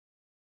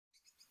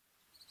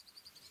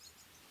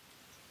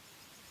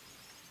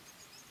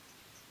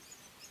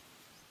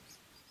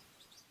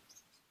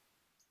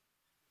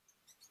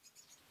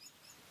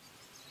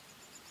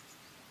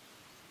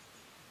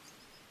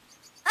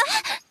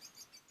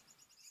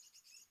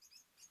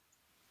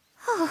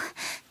Oh,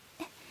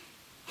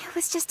 it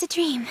was just a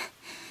dream.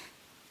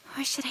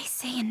 Or should I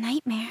say a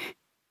nightmare?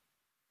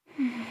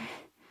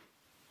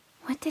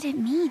 What did it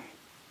mean?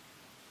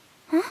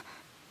 Huh?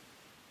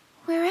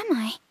 Where am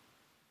I?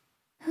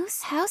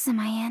 Whose house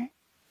am I in?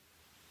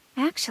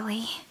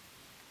 Actually,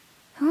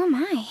 who am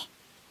I?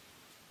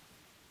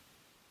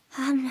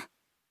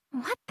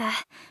 What the?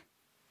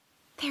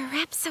 They're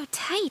wrapped so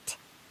tight.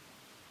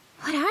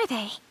 What are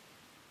they?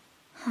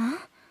 Huh?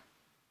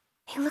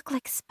 They look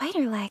like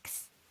spider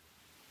legs.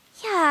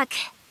 Yuck!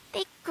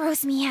 They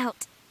gross me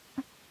out.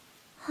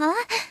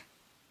 Huh?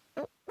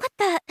 What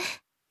the?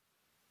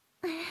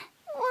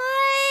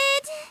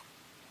 What?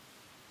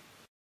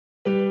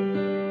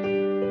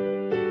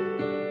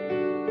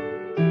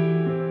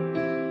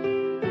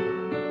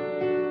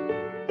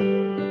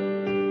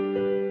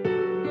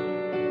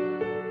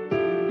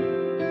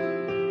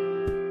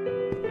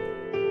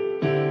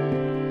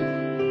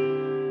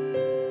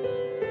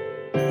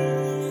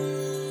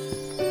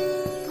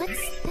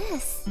 What's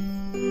this?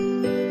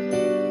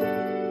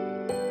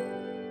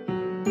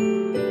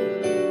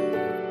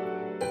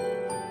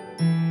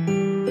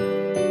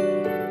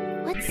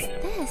 What's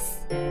this?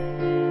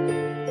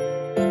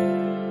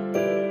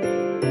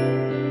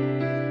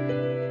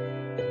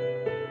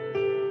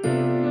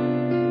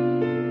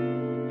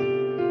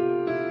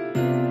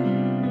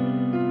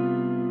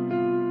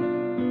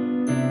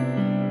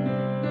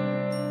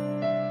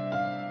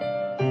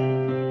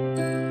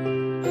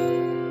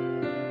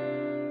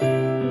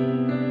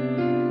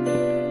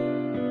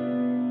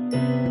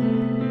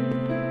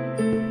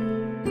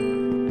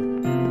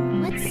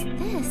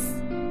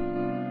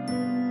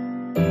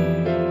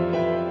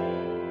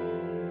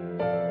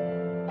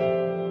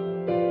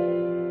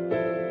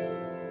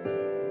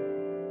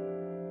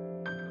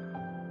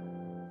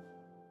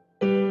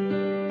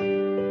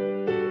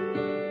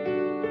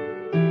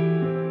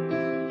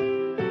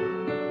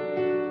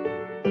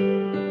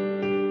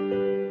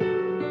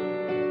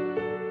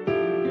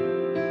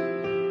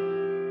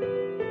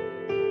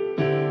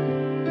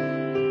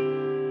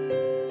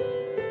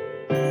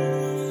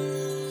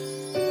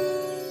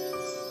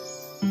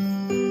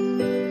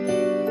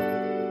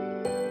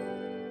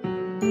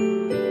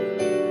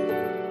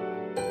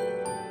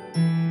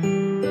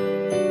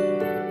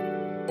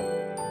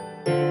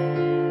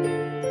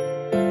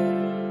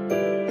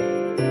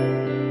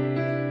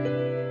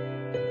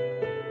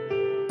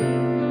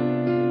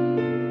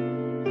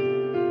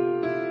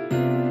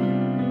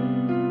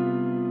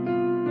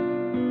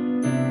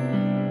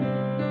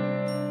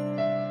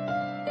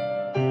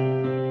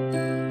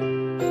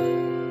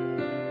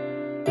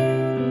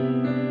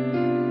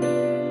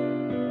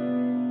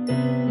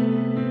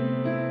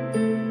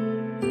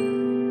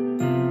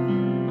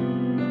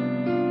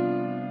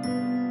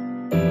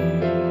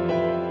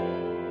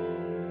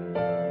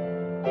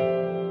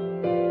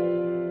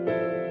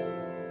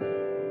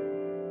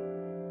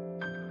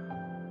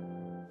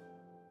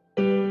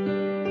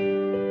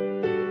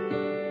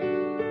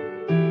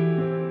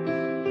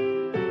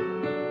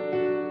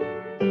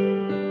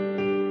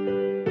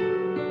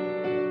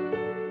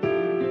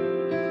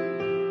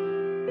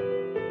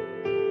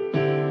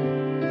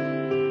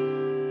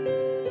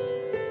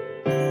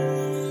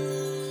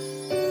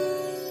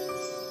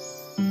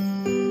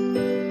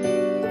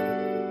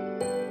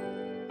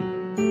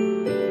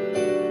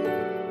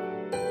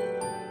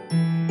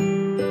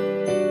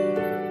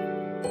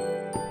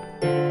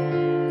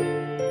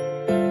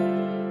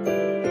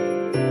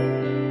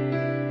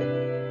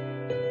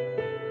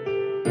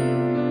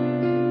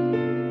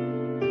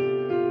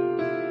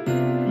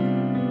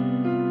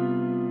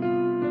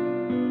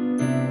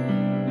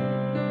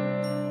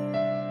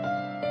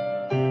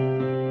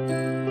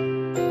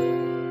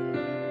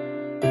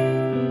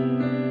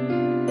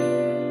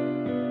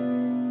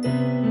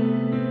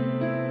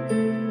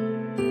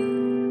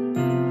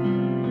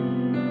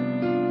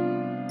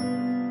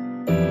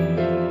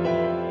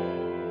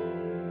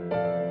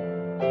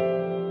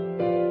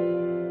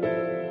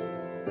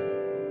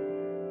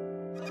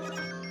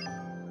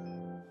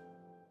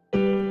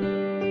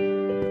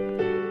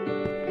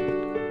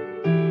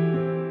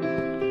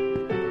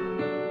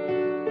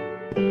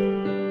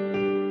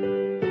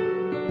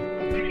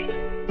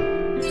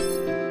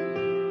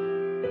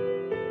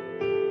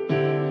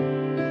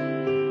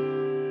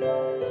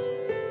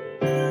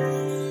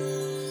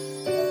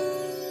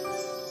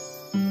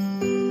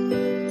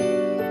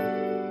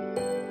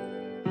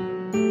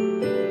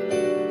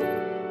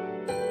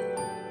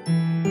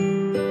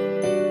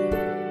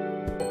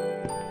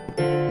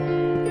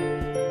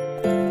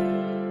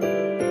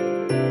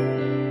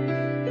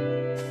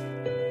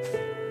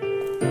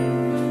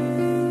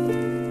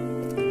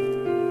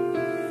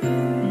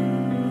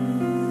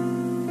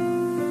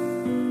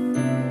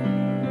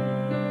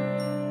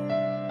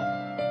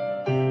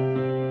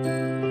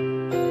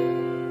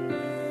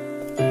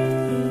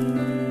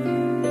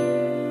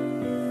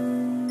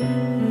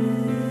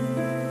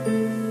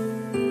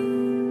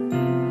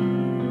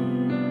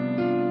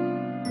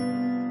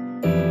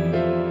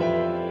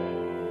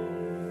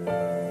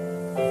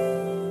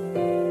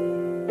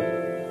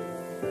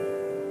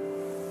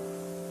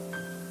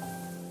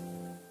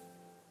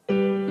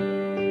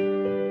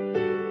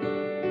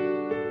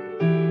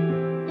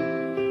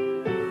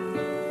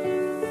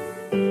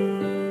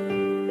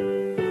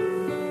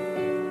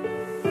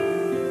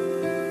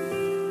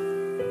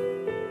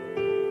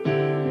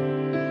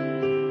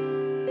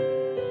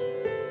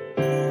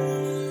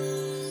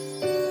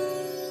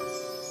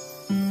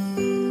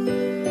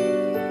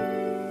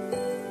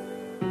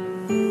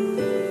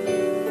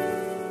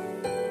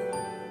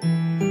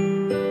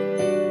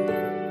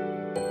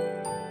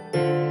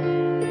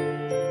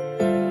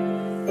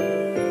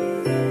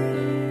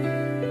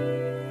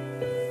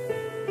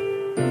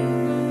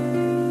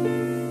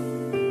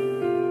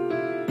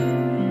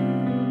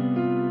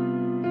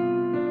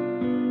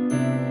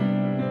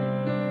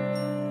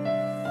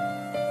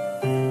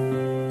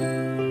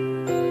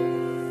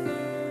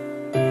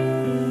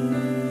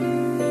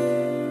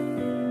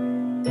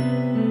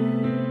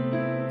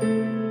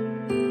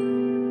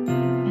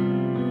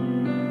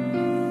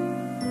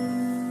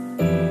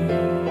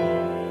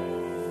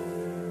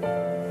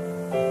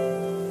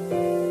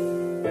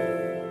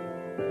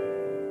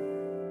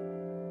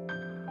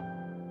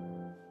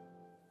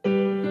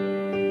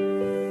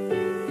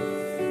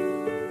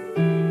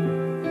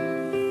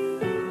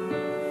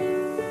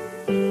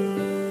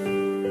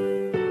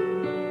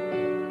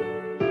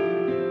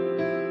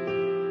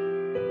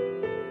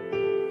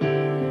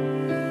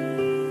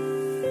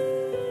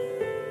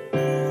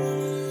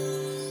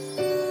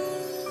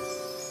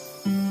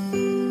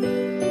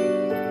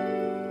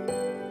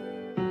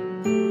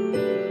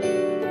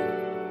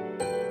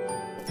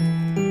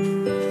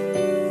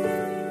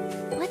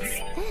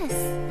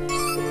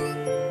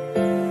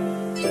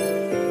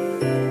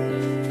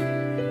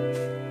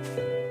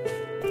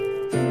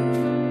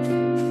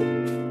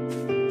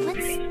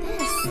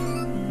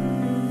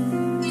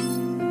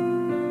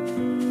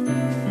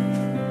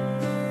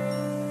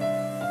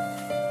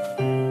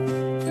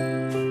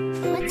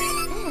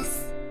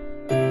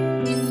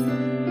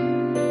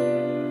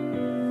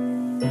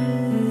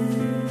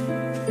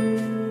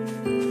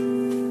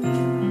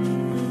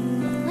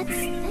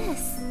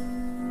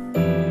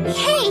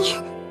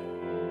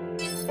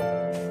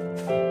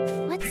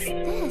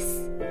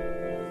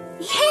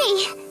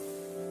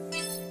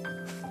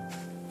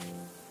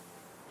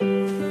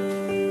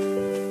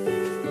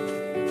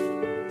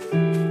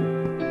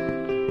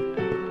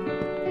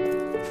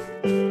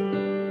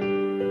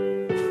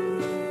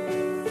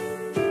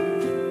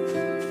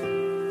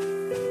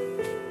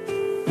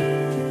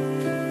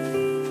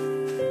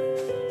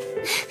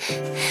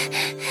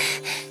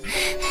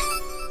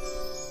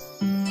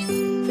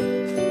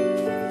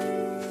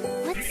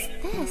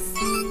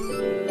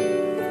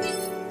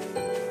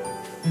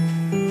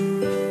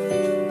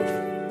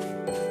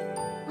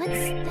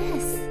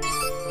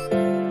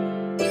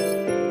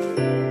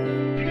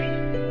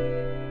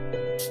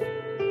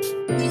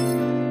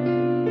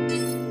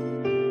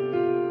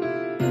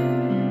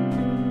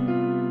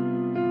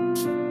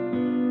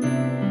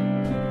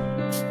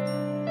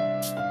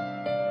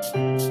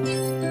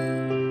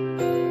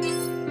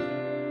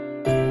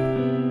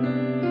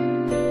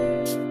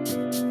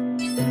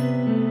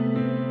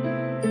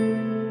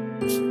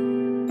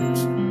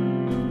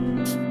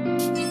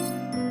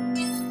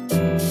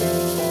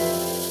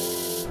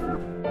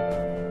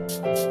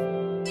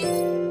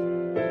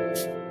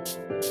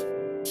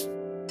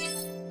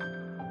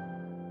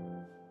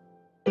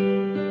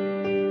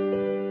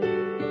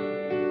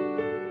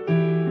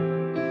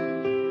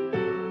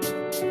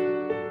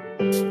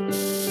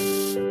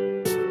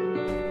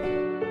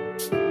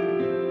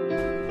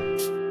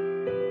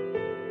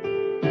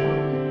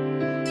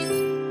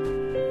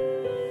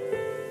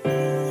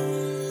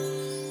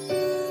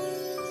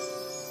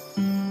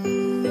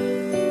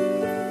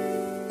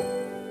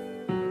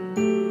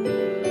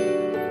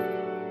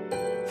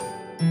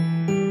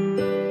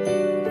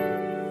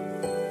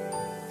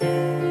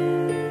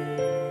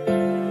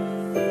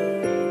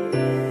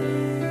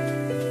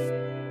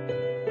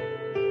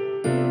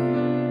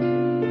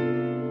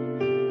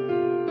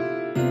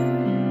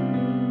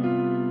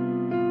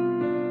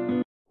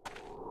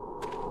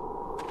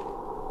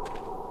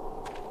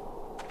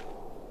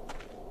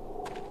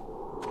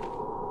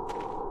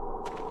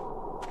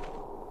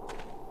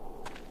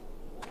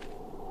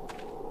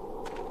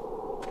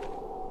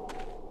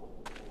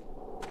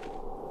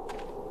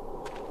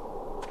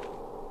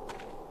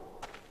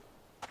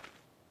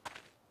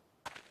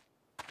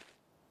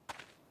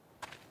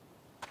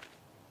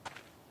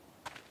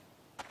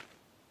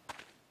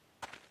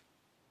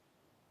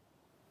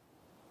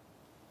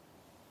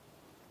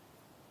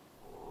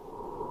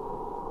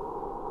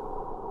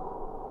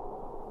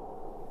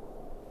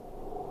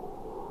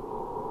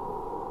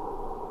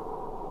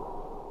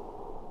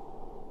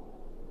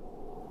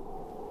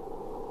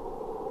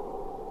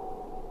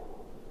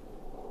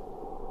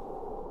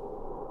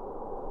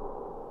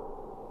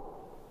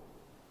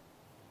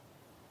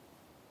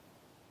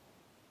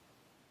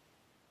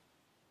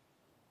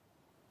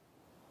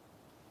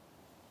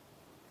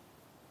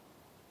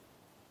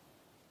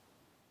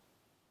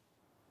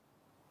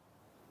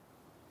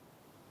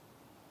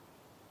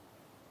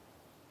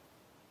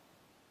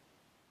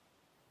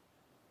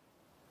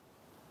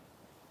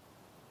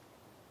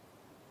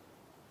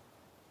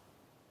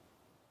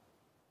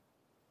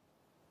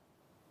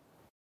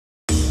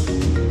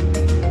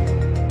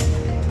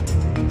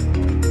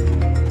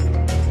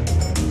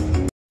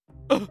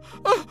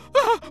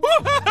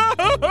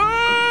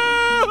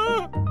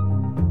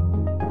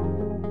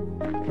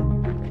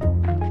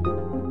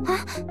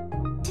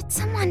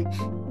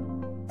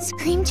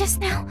 Scream just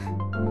now?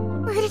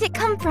 Where did it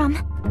come from?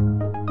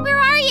 Where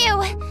are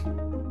you?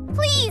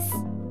 Please,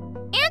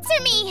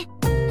 answer me!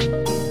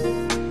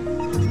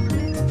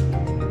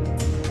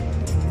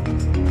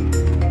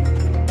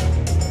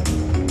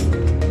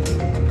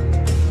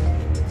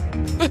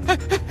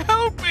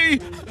 Help me!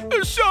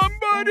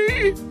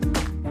 Somebody!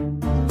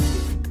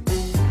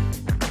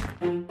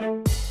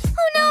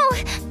 Oh no!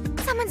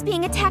 Someone's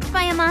being attacked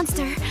by a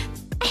monster.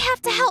 I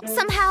have to help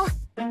somehow.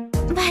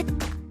 But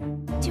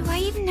do I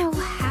even know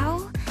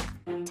how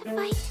to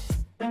fight?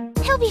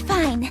 He'll be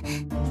fine.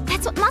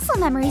 That's what muscle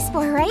memory's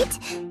for, right?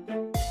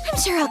 I'm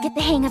sure I'll get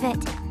the hang of it.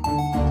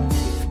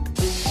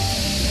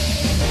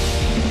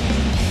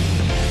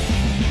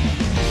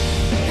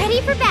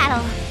 Ready for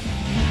battle.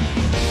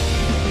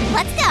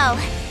 Let's go!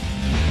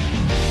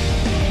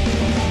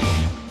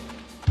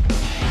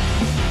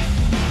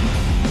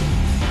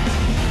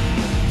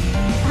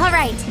 All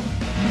right.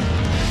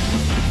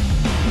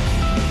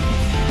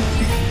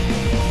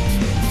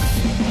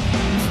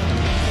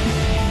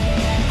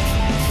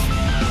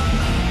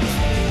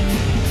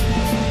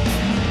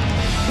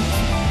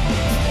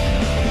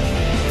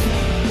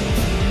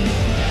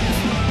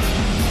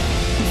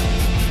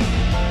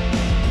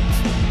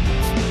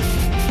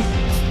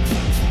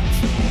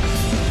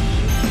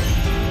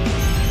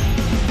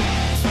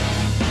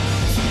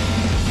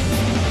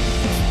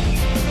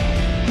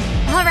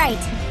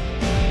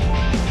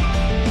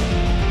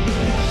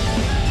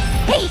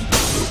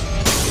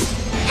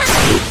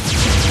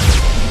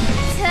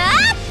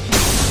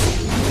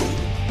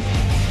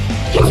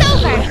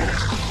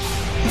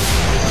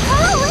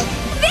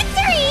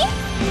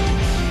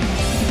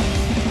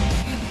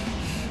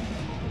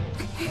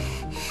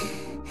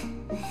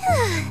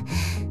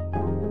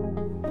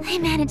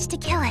 to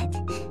kill it.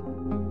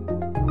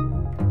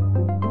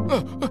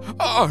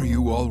 Are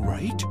you all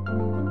right?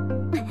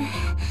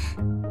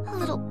 A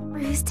little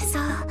bruised is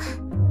all.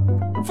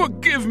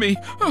 Forgive me.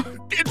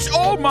 It's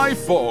all my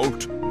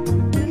fault.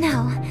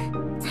 No,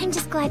 I'm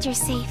just glad you're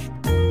safe.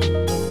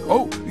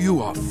 Oh,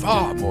 you are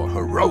far more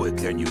heroic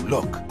than you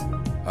look.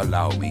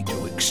 Allow me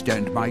to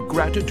extend my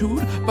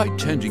gratitude by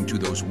tending to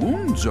those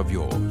wounds of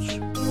yours.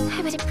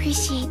 I would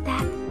appreciate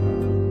that.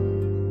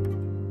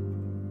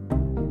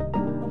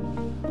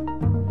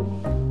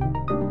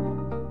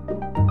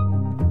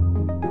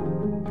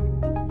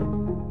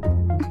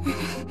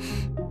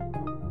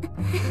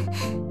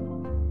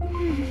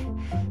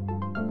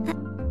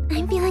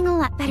 I'm feeling a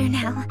lot better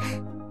now.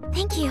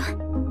 Thank you.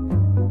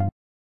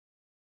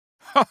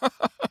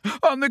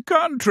 On the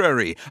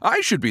contrary,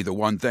 I should be the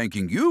one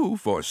thanking you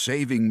for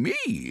saving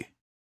me.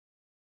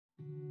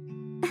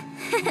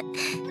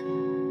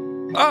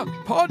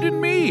 Pardon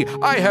me,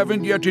 I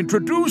haven't yet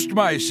introduced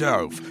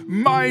myself.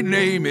 My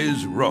name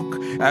is Rook.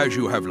 As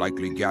you have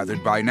likely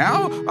gathered by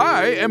now,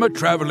 I am a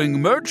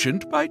traveling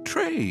merchant by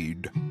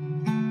trade.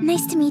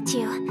 Nice to meet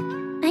you.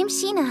 I'm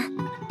Shina,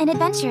 an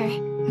adventurer.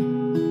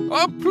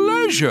 A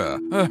pleasure.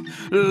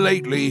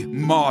 Lately,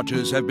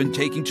 martyrs have been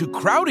taking to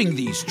crowding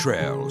these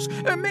trails,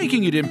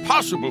 making it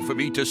impossible for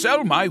me to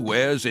sell my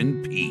wares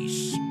in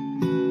peace.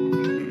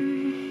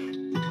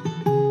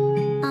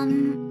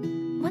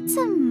 What's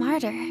a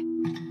martyr?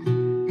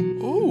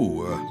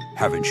 Oh,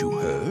 haven't you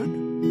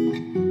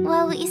heard?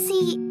 Well, you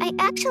see, I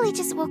actually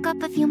just woke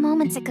up a few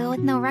moments ago with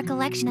no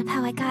recollection of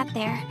how I got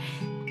there.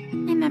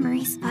 My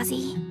memory's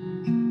fuzzy.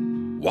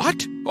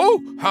 What?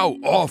 Oh, how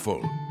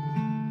awful.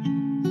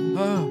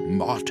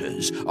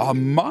 Martyrs are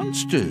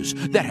monsters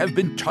that have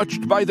been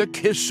touched by the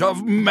kiss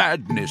of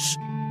madness.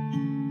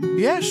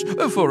 Yes,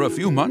 for a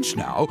few months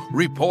now,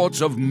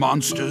 reports of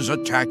monsters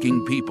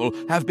attacking people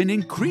have been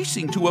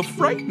increasing to a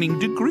frightening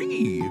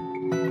degree.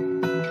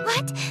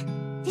 What?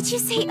 Did you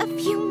say a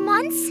few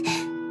months?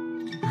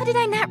 How did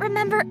I not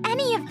remember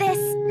any of this?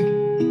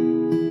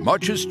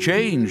 Much has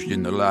changed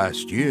in the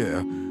last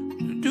year.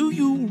 Do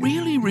you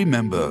really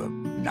remember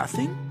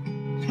nothing?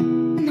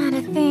 Not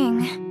a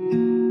thing.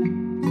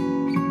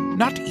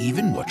 Not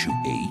even what you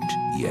ate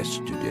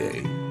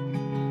yesterday.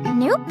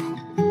 Nope.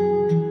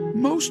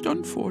 Most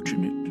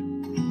unfortunate.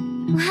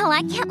 Well,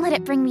 I can't let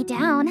it bring me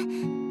down.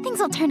 Things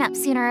will turn up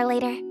sooner or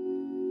later.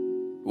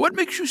 What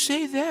makes you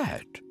say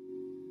that?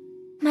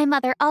 My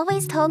mother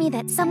always told me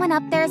that someone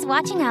up there is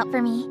watching out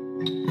for me.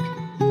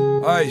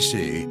 I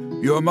see.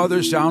 Your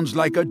mother sounds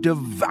like a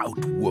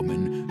devout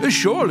woman.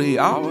 Surely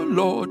our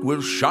Lord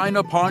will shine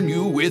upon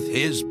you with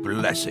his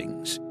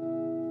blessings.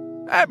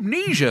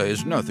 Amnesia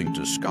is nothing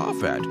to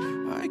scoff at.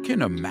 I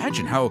can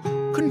imagine how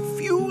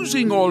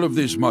confusing all of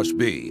this must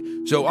be,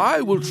 so I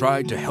will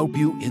try to help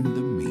you in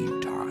the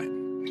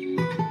meantime.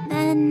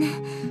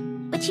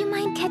 Then, would you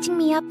mind catching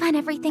me up on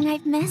everything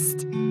I've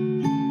missed?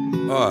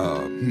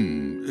 Well,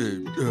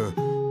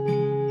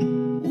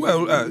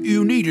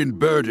 you needn't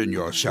burden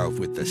yourself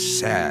with the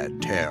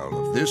sad tale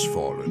of this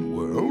fallen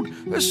world.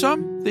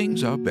 Some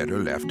things are better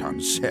left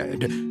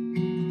unsaid.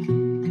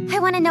 I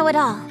want to know it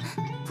all.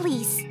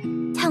 Please,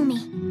 tell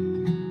me.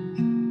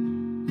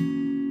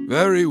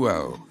 Very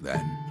well,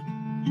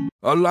 then.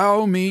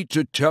 Allow me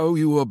to tell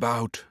you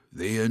about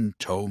the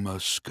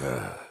Entoma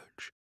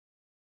scourge.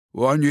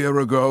 1 year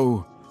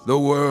ago, the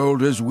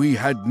world as we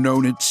had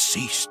known it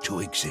ceased to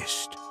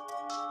exist.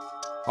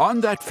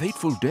 On that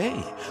fateful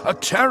day, a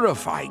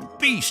terrifying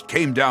beast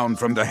came down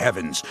from the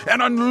heavens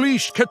and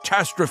unleashed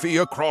catastrophe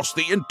across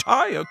the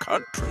entire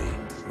country.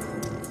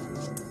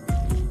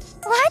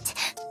 What?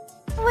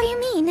 What do you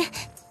mean?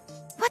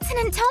 What's an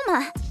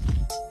Entoma?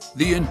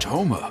 The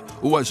Entoma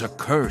was a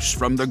curse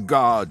from the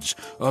gods,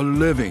 a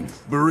living,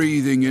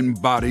 breathing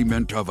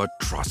embodiment of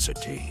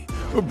atrocity,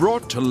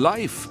 brought to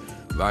life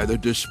by the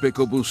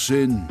despicable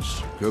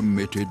sins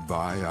committed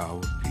by our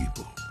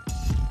people.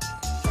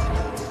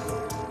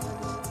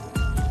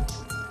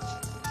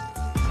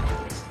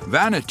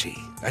 Vanity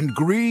and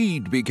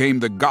greed became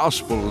the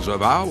gospels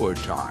of our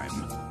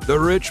time. The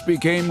rich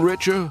became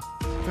richer,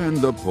 and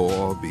the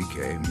poor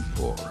became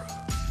poorer.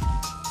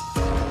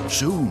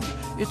 Soon,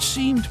 it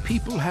seemed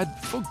people had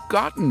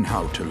forgotten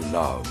how to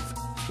love.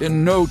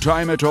 In no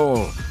time at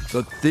all,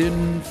 the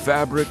thin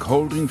fabric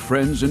holding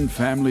friends and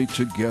family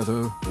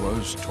together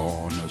was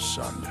torn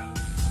asunder.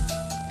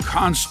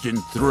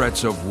 Constant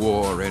threats of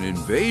war and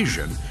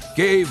invasion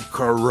gave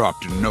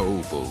corrupt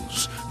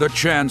nobles the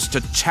chance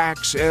to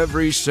tax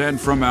every cent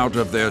from out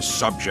of their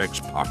subjects'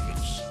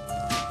 pockets.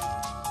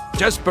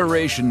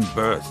 Desperation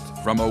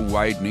birthed from a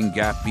widening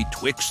gap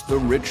betwixt the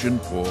rich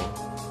and poor.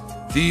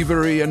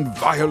 Thievery and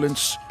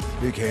violence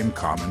became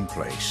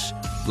commonplace.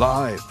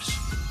 Lives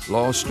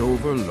lost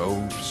over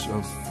loaves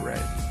of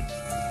bread.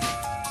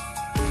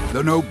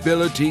 The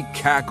nobility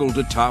cackled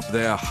atop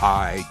their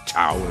high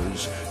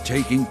towers,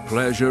 taking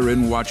pleasure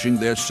in watching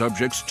their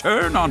subjects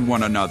turn on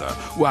one another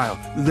while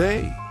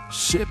they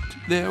sipped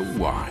their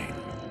wine.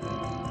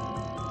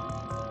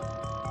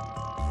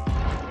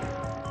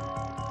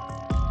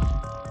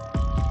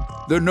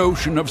 the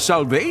notion of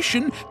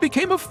salvation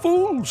became a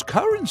fool's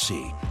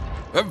currency.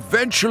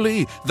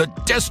 Eventually, the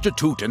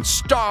destitute and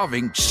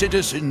starving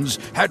citizens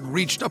had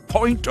reached a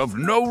point of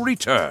no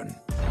return.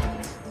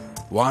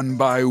 One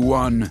by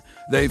one,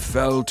 they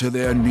fell to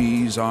their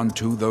knees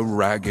onto the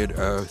ragged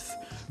earth,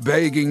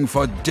 begging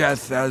for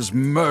death as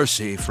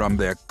mercy from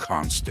their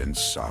constant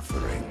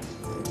suffering.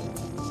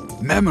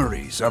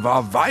 Memories of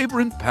our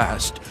vibrant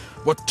past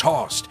were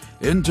tossed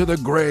into the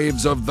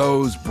graves of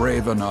those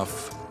brave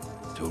enough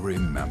to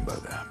remember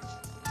them.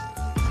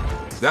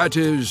 That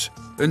is,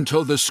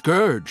 until the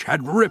scourge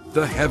had ripped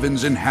the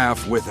heavens in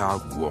half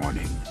without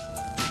warning.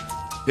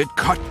 It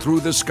cut through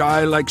the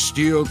sky like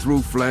steel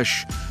through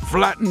flesh,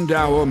 flattened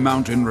our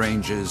mountain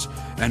ranges,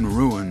 and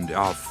ruined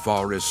our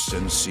forests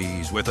and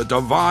seas with a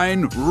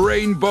divine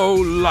rainbow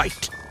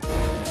light.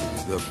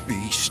 The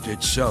beast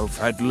itself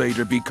had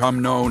later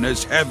become known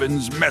as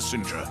Heaven's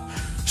Messenger,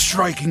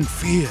 striking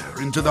fear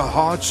into the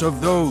hearts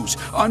of those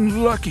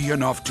unlucky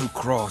enough to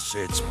cross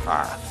its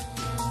path.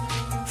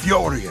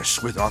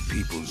 Furious with our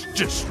people's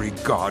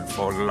disregard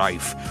for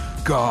life,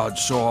 God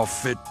saw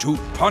fit to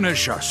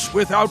punish us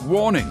without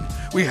warning.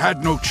 We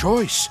had no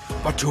choice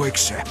but to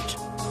accept.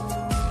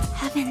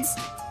 Heaven's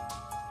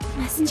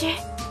messenger?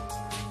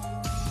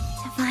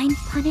 Divine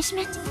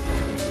punishment?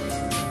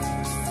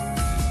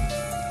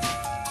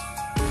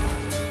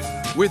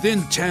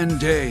 Within 10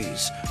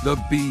 days, the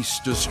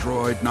beast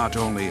destroyed not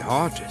only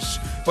Hardis,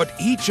 but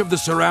each of the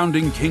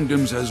surrounding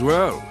kingdoms as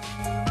well.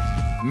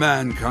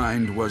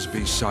 Mankind was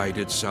beside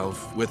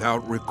itself,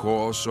 without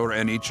recourse or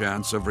any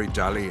chance of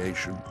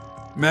retaliation.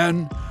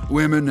 Men,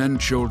 women, and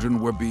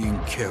children were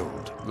being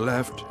killed,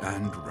 left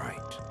and right.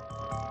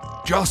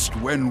 Just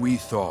when we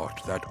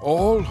thought that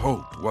all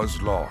hope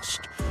was lost,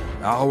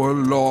 our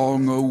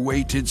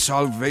long-awaited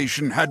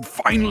salvation had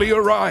finally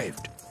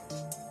arrived.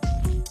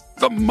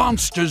 The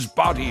monster's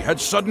body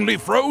had suddenly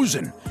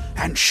frozen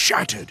and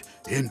shattered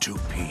into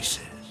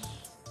pieces.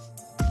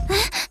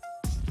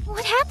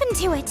 What happened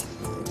to it?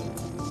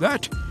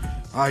 That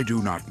I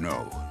do not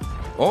know.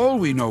 All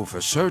we know for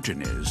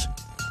certain is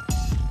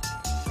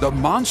the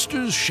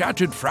monster's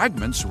shattered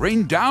fragments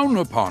rained down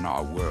upon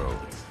our world,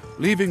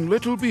 leaving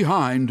little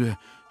behind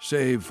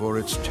save for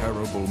its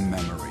terrible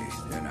memory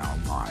in our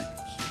minds.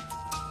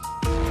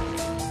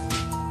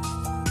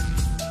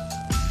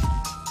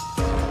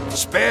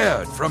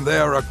 Spared from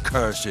their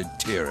accursed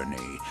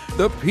tyranny,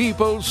 the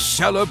people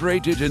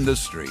celebrated in the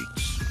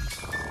streets.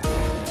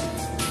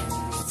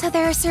 So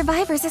there are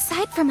survivors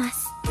aside from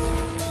us?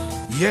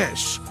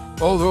 Yes,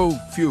 although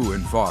few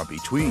and far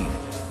between.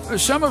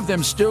 Some of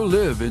them still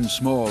live in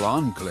small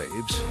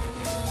enclaves.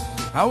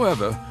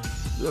 However,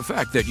 the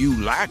fact that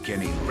you lack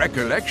any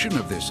recollection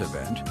of this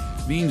event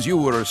means you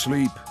were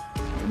asleep,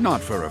 not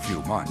for a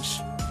few months,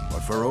 but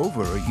for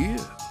over a year.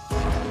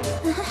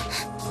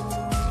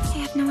 I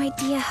have no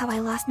idea how I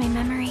lost my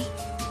memory,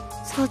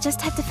 so I'll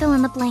just have to fill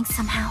in the blanks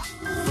somehow.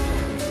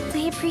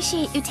 I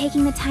appreciate you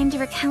taking the time to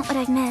recount what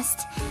I've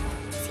missed.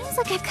 Seems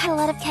like I've got a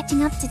lot of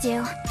catching up to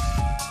do.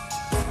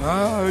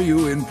 Ah,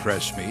 you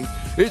impress me.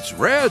 It's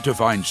rare to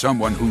find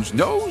someone whose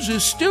nose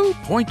is still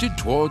pointed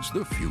towards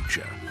the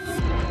future.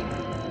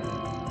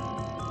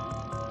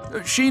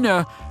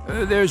 Shina,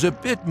 there's a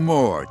bit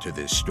more to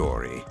this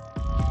story.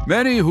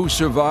 Many who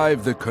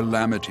survived the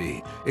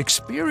calamity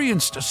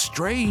experienced a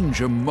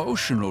strange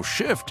emotional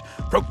shift,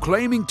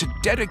 proclaiming to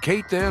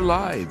dedicate their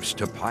lives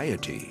to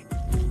piety.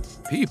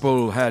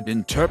 People had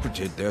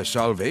interpreted their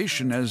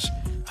salvation as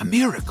a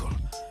miracle,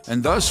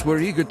 and thus were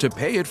eager to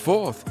pay it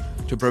forth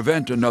to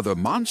prevent another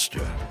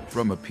monster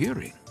from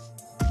appearing.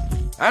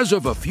 As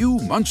of a few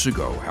months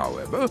ago,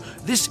 however,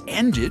 this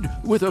ended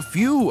with a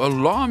few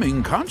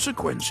alarming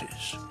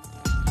consequences.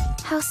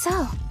 How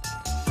so?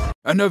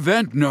 An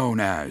event known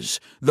as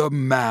the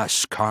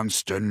mass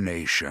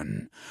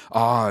consternation.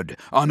 Odd,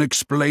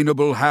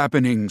 unexplainable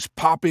happenings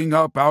popping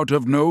up out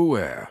of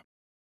nowhere.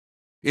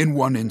 In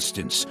one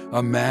instance,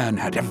 a man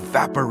had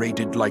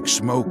evaporated like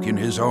smoke in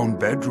his own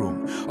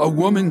bedroom. A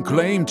woman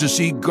claimed to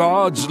see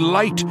God's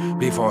light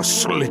before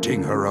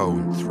slitting her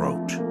own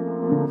throat.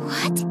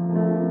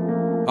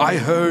 What? I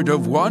heard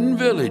of one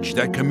village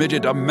that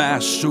committed a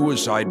mass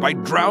suicide by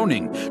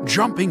drowning,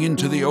 jumping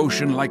into the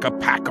ocean like a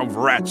pack of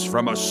rats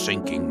from a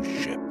sinking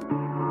ship.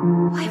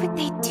 Why would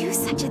they do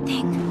such a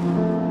thing?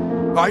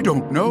 I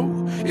don't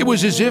know. It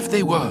was as if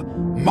they were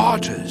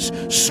martyrs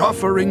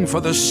suffering for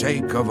the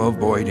sake of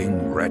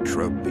avoiding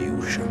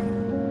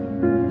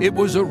retribution. It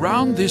was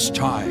around this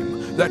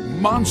time that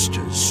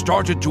monsters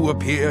started to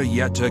appear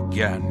yet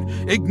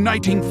again,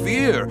 igniting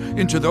fear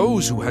into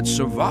those who had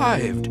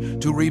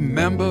survived to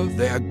remember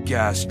their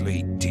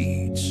ghastly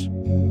deeds.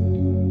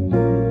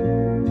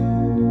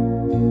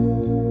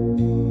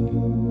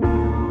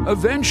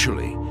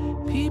 Eventually,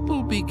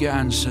 people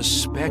began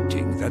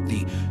suspecting that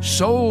the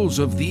souls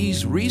of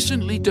these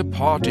recently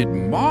departed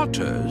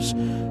martyrs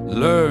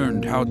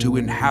learned how to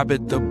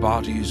inhabit the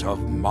bodies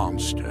of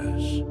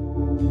monsters.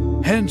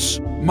 Hence,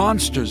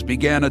 monsters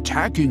began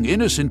attacking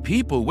innocent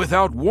people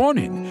without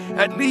warning.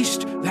 At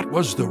least, that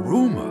was the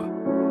rumor.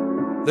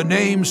 The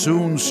name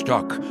soon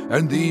stuck,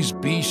 and these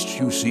beasts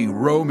you see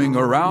roaming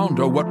around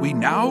are what we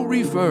now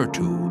refer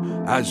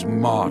to as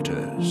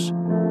martyrs.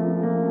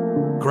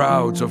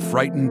 Crowds of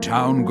frightened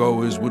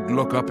town-goers would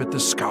look up at the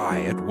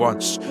sky at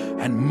once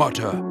and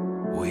mutter,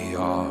 "We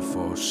are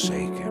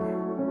forsaken."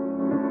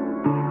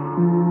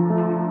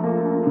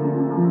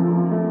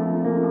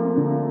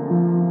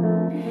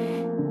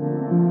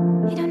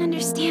 I don't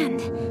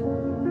understand.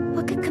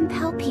 What could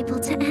compel people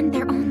to end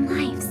their own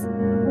lives?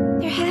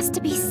 There has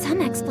to be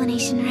some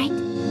explanation, right?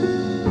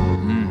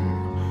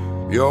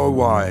 You're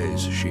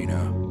wise,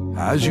 Shina.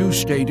 As you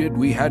stated,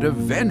 we had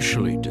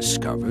eventually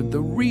discovered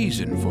the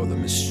reason for the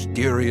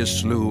mysterious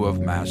slew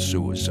of mass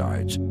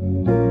suicides.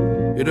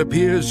 It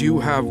appears you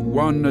have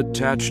one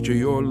attached to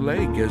your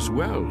leg as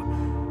well.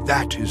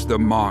 That is the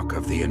mark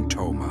of the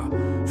Entoma,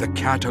 the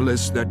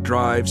catalyst that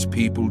drives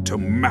people to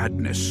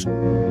madness.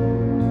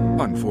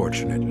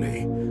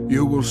 Unfortunately,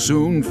 you will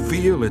soon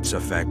feel its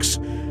effects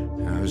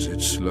as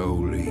it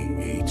slowly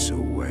eats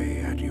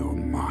away at your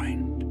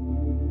mind.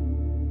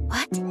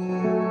 What?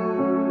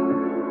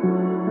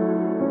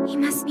 He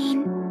must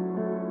mean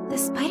the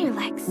spider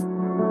legs.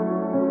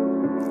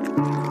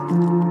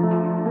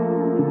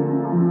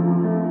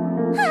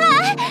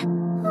 Ah!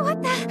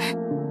 What the?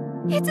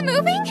 It's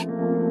moving?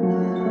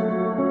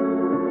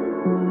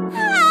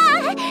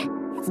 Ah!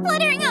 It's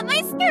fluttering up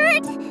my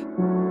skirt!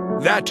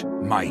 That,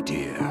 my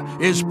dear,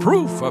 is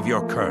proof of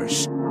your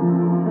curse.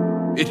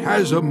 It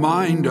has a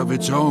mind of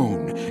its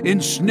own,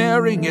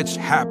 ensnaring its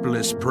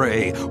hapless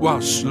prey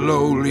while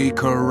slowly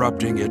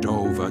corrupting it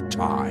over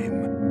time.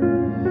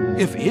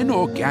 If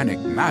inorganic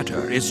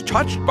matter is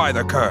touched by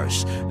the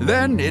curse,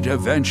 then it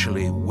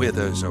eventually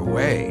withers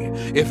away.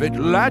 If it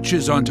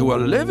latches onto a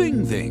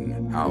living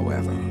thing,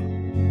 however,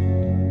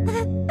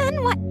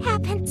 Then what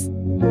happens?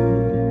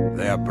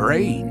 their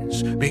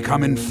brains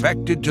become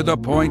infected to the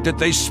point that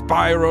they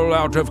spiral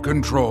out of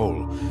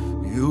control.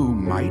 You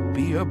might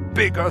be a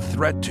bigger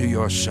threat to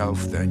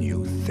yourself than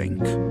you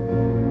think.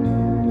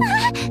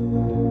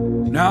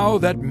 Now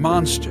that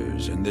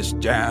monsters in this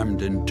damned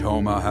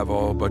Entoma have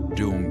all but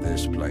doomed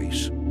this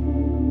place,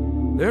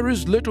 there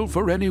is little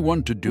for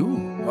anyone to do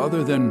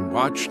other than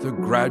watch the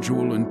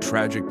gradual and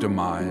tragic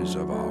demise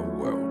of our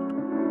world.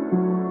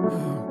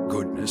 Oh,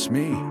 goodness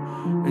me,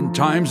 in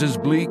times as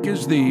bleak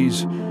as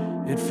these,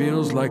 it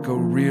feels like a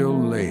real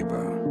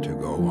labor to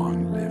go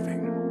on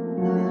living.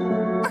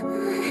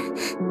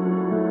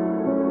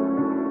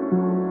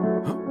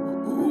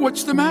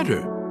 What's the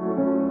matter?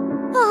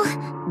 Oh,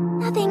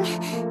 nothing.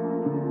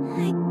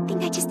 I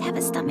think I just have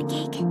a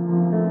stomachache.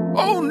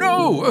 Oh,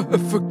 no!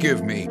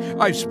 Forgive me.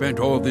 I've spent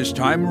all this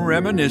time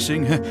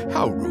reminiscing.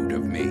 How rude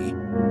of me.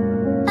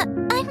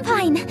 I'm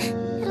fine.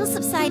 It'll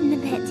subside in a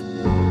bit.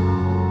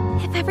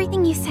 If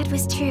everything you said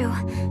was true,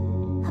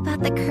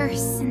 about the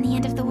curse and the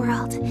end of the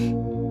world,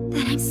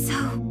 then I'm so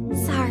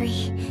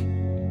sorry.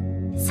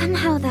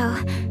 Somehow, though,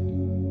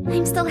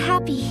 I'm still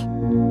happy.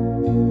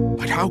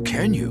 But how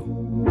can you?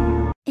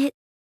 It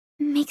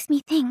makes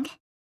me think.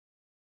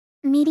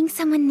 Meeting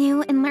someone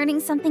new and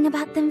learning something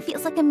about them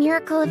feels like a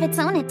miracle of its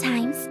own at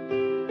times.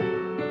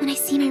 When I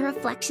see my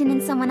reflection in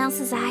someone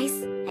else's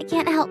eyes, I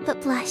can't help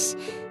but blush.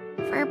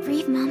 For a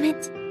brief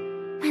moment,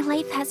 my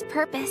life has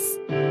purpose.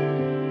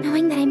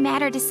 Knowing that I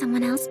matter to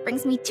someone else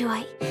brings me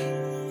joy.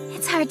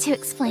 It's hard to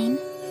explain.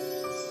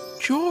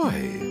 Joy,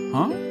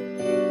 huh?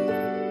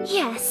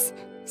 Yes.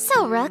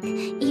 So, Rook,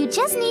 you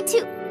just need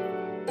to...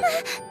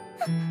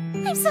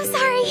 I'm so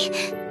sorry.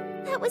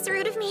 That was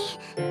rude of me.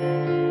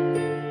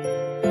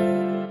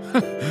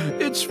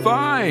 It's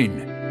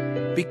fine.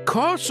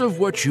 Because of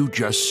what you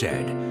just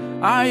said,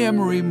 I am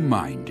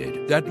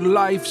reminded that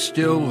life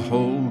still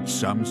holds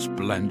some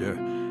splendor.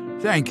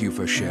 Thank you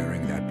for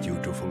sharing that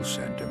beautiful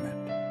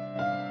sentiment.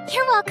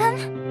 You're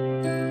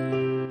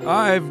welcome.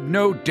 I've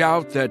no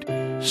doubt that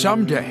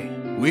someday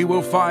we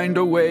will find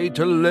a way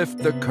to lift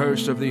the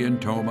curse of the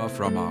Entoma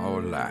from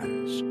our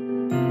lands.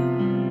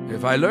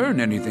 If I learn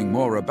anything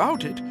more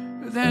about it,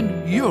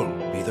 then you'll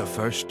be the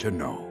first to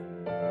know.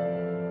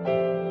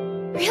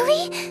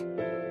 Really?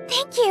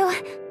 Thank you.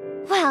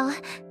 Well,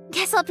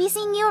 guess I'll be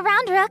seeing you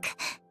around, Rook.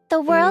 The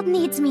world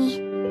needs me.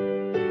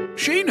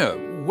 Shina,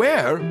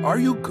 where are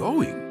you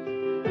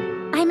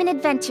going? I'm an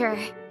adventurer.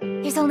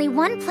 There's only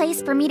one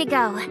place for me to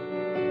go.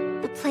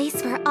 The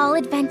place where all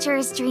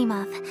adventurers dream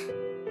of.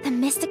 The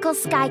mystical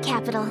sky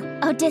capital,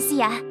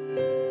 Odyssey.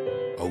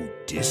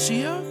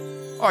 Odyssey?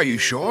 Are you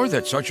sure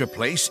that such a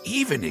place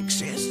even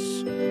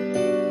exists?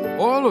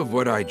 All of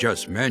what I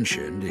just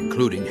mentioned,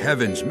 including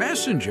Heaven's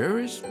Messenger,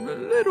 is a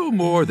little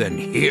more than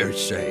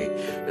hearsay.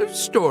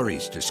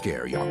 Stories to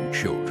scare young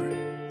children.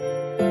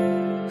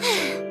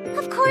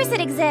 Of course it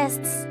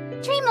exists.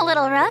 Dream a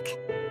little, Rook.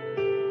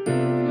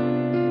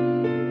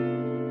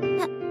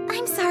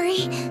 I'm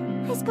sorry.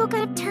 I spoke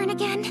out of turn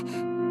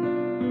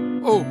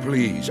again. Oh,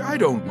 please, I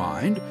don't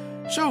mind.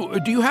 So,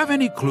 do you have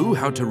any clue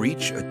how to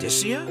reach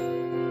Odyssey?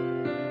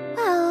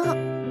 Well,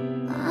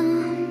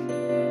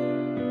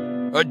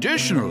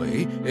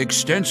 Additionally,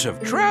 extensive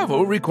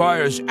travel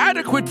requires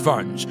adequate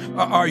funds.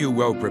 Are you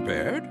well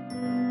prepared?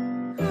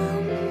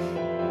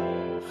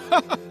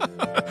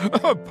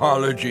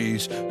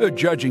 Apologies.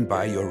 Judging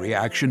by your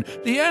reaction,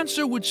 the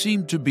answer would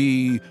seem to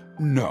be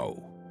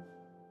no.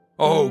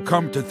 Oh,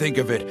 come to think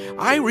of it,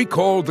 I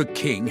recall the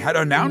king had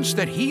announced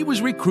that he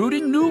was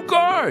recruiting new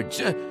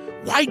guards.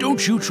 Why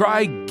don't you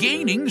try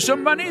gaining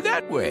some money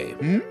that way,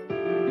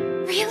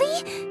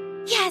 Really?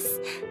 Yes,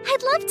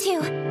 I'd love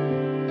to.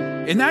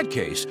 In that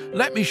case,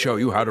 let me show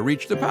you how to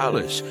reach the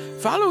palace.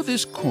 Follow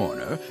this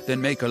corner,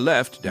 then make a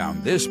left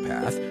down this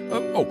path.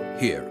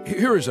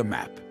 Here is a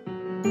map.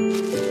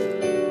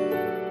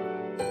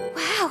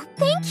 Wow,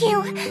 thank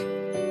you.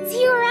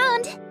 See you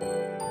around.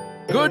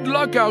 Good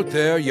luck out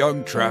there,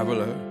 young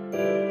traveler.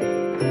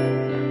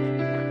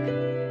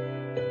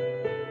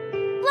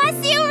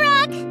 Bless you,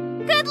 Rook.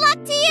 Good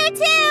luck to you,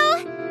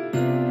 too.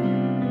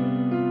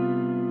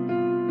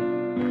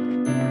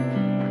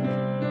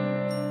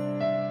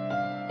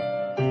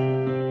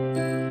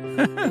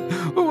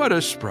 What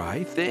a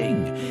spry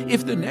thing.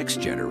 If the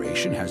next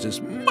generation has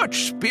as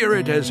much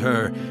spirit as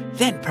her,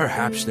 then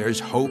perhaps there's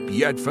hope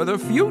yet for the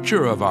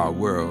future of our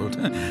world.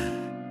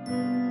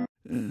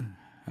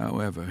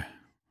 However,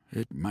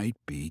 it might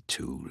be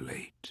too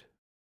late.